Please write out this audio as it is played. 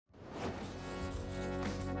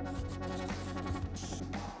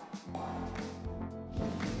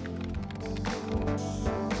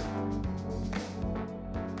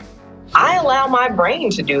allow my brain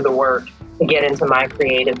to do the work to get into my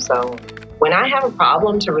creative zone. When I have a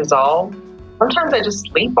problem to resolve, sometimes I just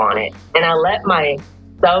sleep on it and I let my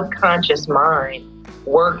subconscious mind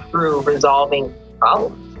work through resolving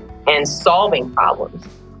problems and solving problems.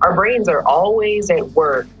 Our brains are always at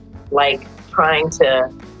work, like trying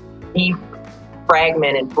to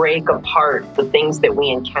defragment and break apart the things that we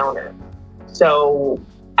encounter. So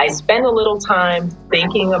I spend a little time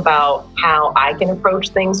thinking about how I can approach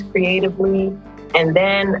things creatively. And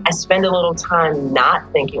then I spend a little time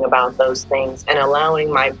not thinking about those things and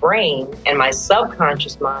allowing my brain and my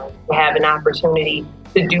subconscious mind to have an opportunity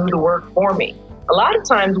to do the work for me. A lot of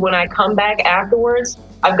times when I come back afterwards,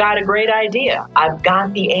 I've got a great idea. I've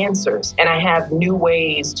got the answers and I have new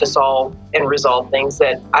ways to solve and resolve things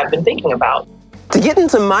that I've been thinking about. To get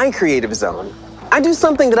into my creative zone, I do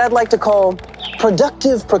something that I'd like to call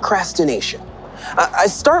productive procrastination. I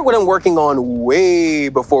start what I'm working on way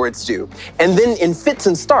before it's due. And then in fits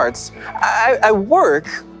and starts, I work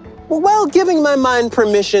while giving my mind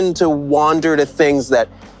permission to wander to things that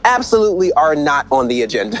absolutely are not on the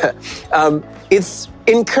agenda. It's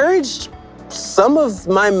encouraged some of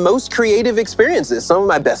my most creative experiences, some of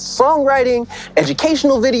my best songwriting,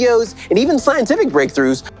 educational videos, and even scientific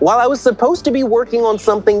breakthroughs while I was supposed to be working on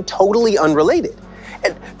something totally unrelated.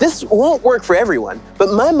 And this won't work for everyone,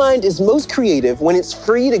 but my mind is most creative when it's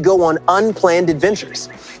free to go on unplanned adventures.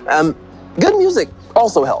 Good music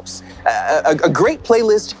also helps. A great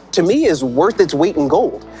playlist, to me, is worth its weight in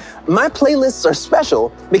gold. My playlists are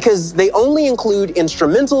special because they only include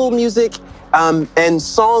instrumental music and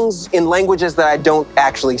songs in languages that I don't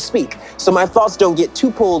actually speak, so my thoughts don't get too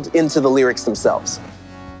pulled into the lyrics themselves.